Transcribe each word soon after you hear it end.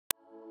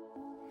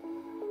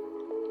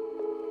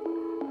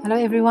Hello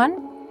everyone,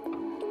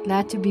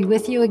 glad to be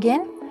with you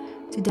again.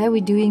 Today we're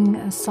doing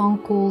a song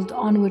called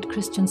Onward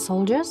Christian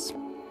Soldiers,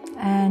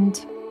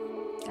 and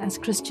as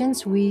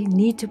Christians we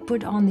need to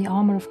put on the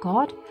armor of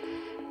God.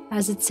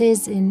 As it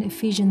says in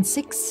Ephesians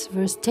 6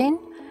 verse 10,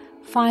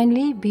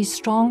 finally be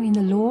strong in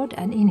the Lord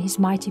and in his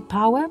mighty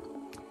power.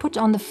 Put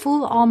on the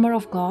full armor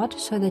of God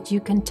so that you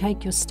can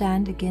take your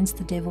stand against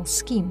the devil's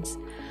schemes.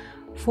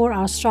 For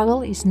our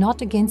struggle is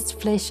not against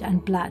flesh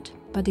and blood,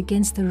 but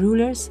against the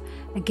rulers,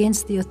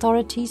 against the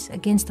authorities,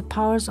 against the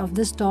powers of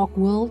this dark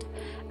world,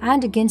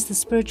 and against the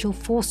spiritual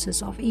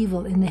forces of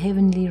evil in the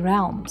heavenly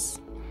realms.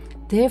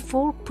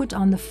 Therefore, put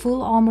on the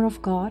full armor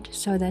of God,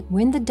 so that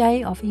when the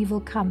day of evil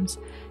comes,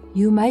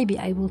 you may be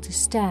able to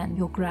stand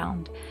your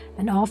ground,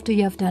 and after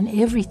you have done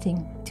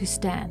everything, to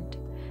stand.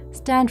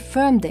 Stand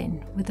firm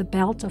then, with the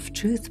belt of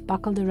truth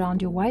buckled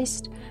around your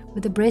waist,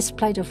 with the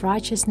breastplate of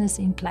righteousness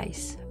in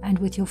place, and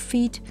with your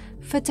feet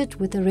fitted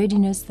with the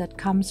readiness that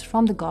comes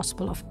from the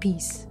gospel of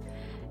peace.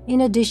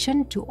 In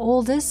addition to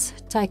all this,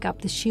 take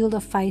up the shield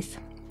of faith,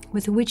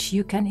 with which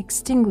you can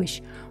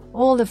extinguish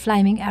all the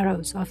flaming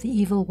arrows of the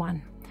evil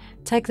one.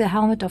 Take the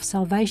helmet of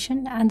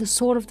salvation and the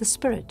sword of the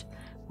Spirit,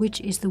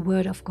 which is the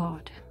word of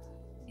God.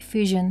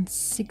 Ephesians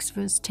 6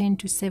 verse 10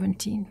 to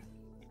 17.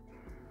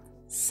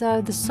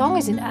 So the song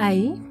is in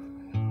A,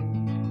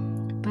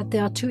 but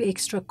there are two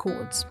extra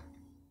chords.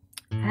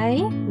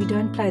 A, we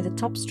don't play the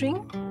top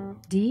string.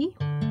 D,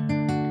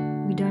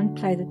 we don't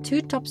play the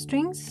two top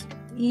strings.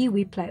 E,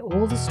 we play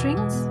all the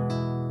strings.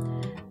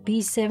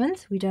 B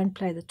seventh, we don't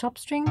play the top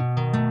string.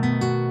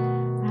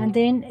 And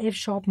then F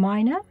sharp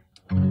minor,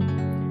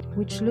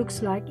 which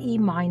looks like E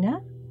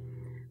minor,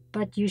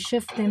 but you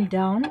shift them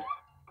down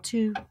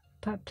 2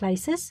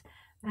 places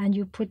and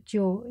you put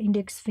your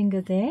index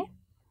finger there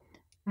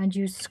and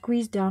you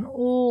squeeze down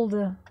all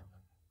the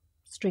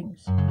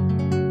strings.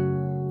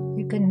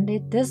 You can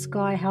let this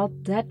guy help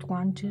that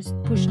one to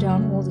push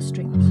down all the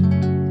strings.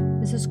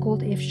 This is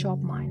called F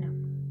sharp minor.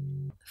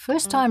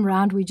 First time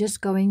round we're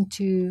just going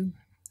to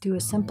do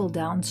a simple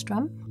down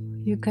strum.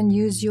 You can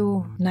use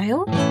your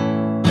nail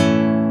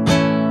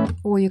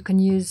or you can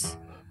use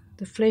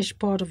the flesh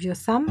part of your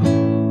thumb.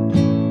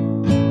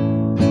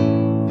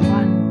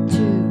 1,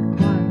 2,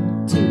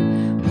 1,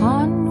 2.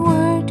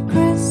 Onward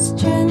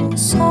Christian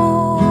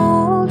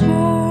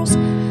soldiers,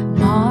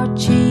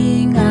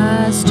 marching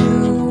as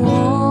to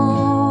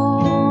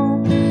war,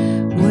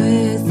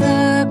 with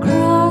the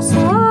cross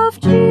of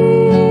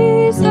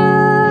Jesus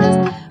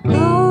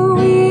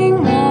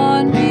going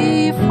on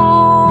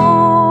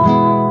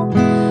before.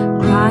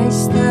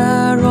 Christ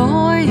the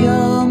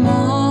royal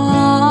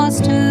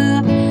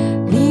master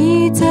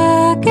leads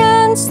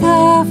against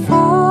the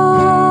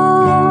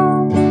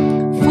foe,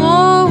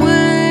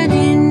 forward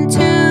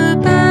into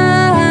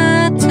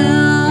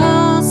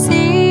battle,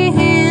 see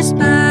his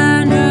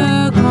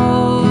banner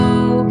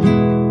go.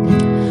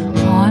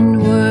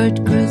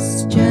 Onward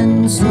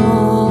Christian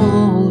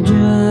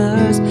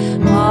soldiers,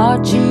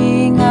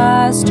 marching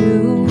as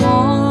to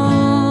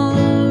war,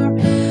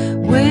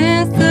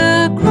 with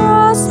the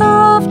cross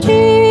of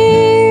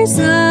Jesus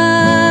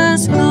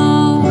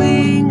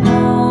going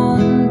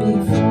on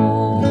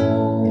before.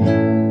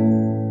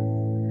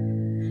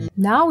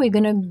 Now we're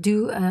going to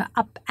do an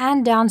up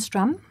and down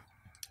strum,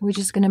 which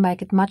is going to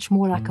make it much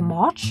more like a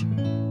march.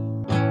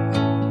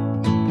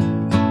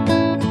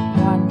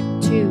 1,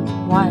 2,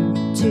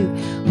 1, 2.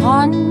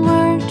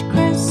 Onward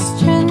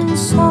Christian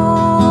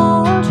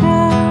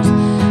soldiers,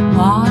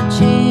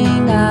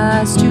 marching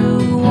as to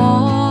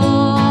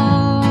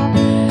war,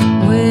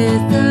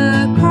 with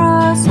the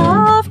cross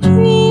of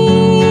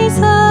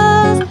Jesus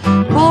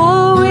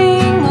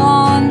going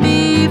on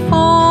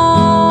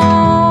before.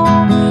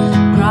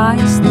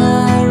 Christ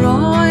the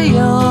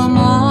royal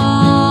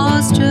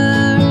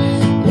master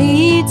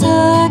leads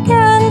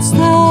against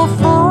the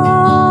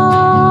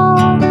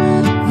foe,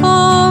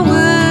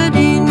 forward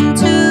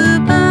into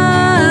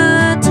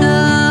battle,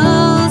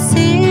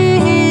 see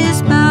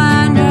his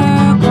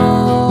banner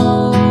go.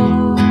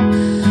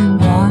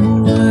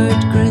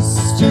 Onward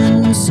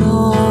Christian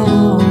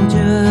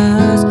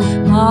soldiers,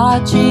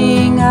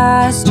 marching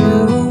as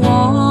to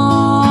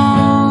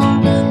war,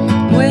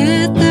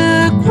 with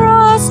the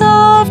cross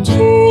of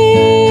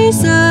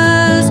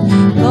Jesus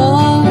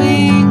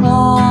going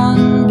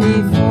on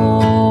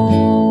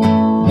before.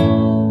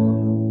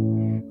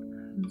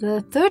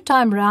 The third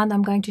time round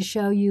I'm going to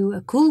show you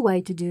a cool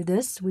way to do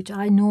this, which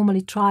I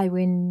normally try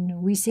when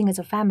we sing as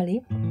a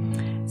family.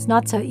 It's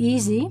not so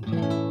easy.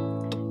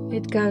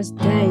 It goes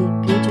day,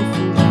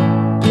 beautiful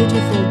day,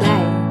 beautiful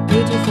day,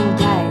 beautiful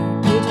day,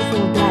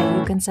 beautiful day.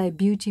 You can say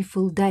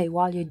beautiful day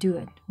while you do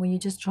it, when you're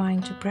just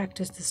trying to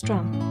practice the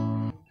strum.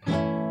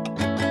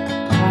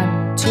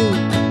 1, 2,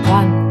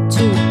 1,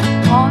 2.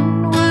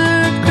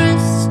 Onward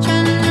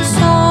Christian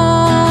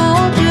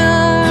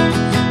soldiers,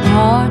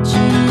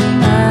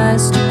 marching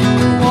as to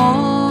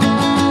war,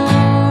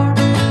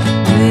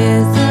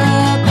 with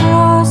the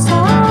cross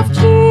of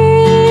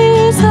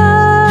Jesus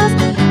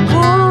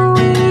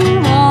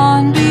going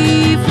on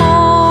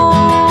before.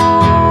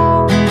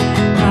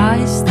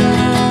 Christ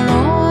the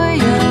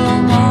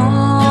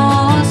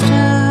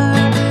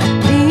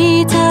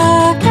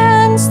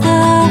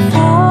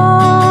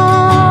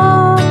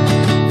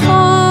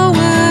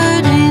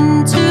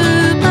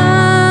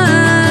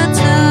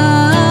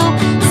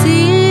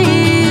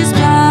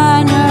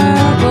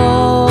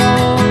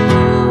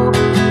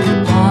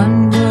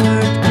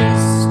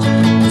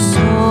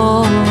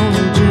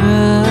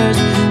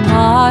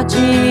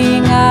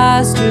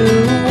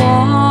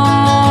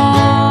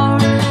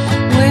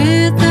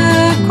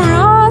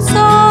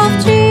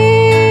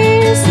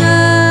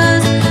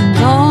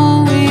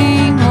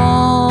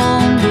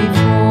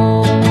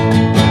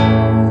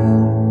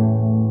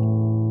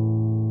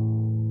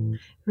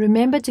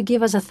to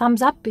give us a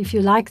thumbs up if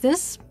you like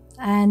this.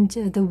 And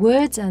the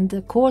words and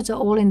the chords are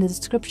all in the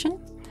description.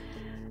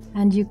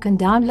 And you can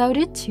download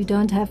it. You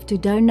don't have to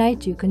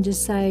donate. You can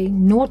just say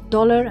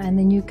 $0 and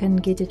then you can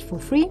get it for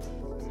free.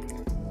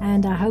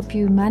 And I hope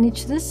you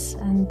manage this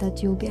and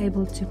that you'll be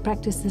able to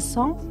practice this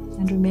song.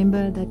 And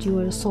remember that you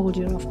are a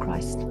soldier of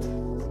Christ.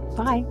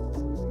 Bye.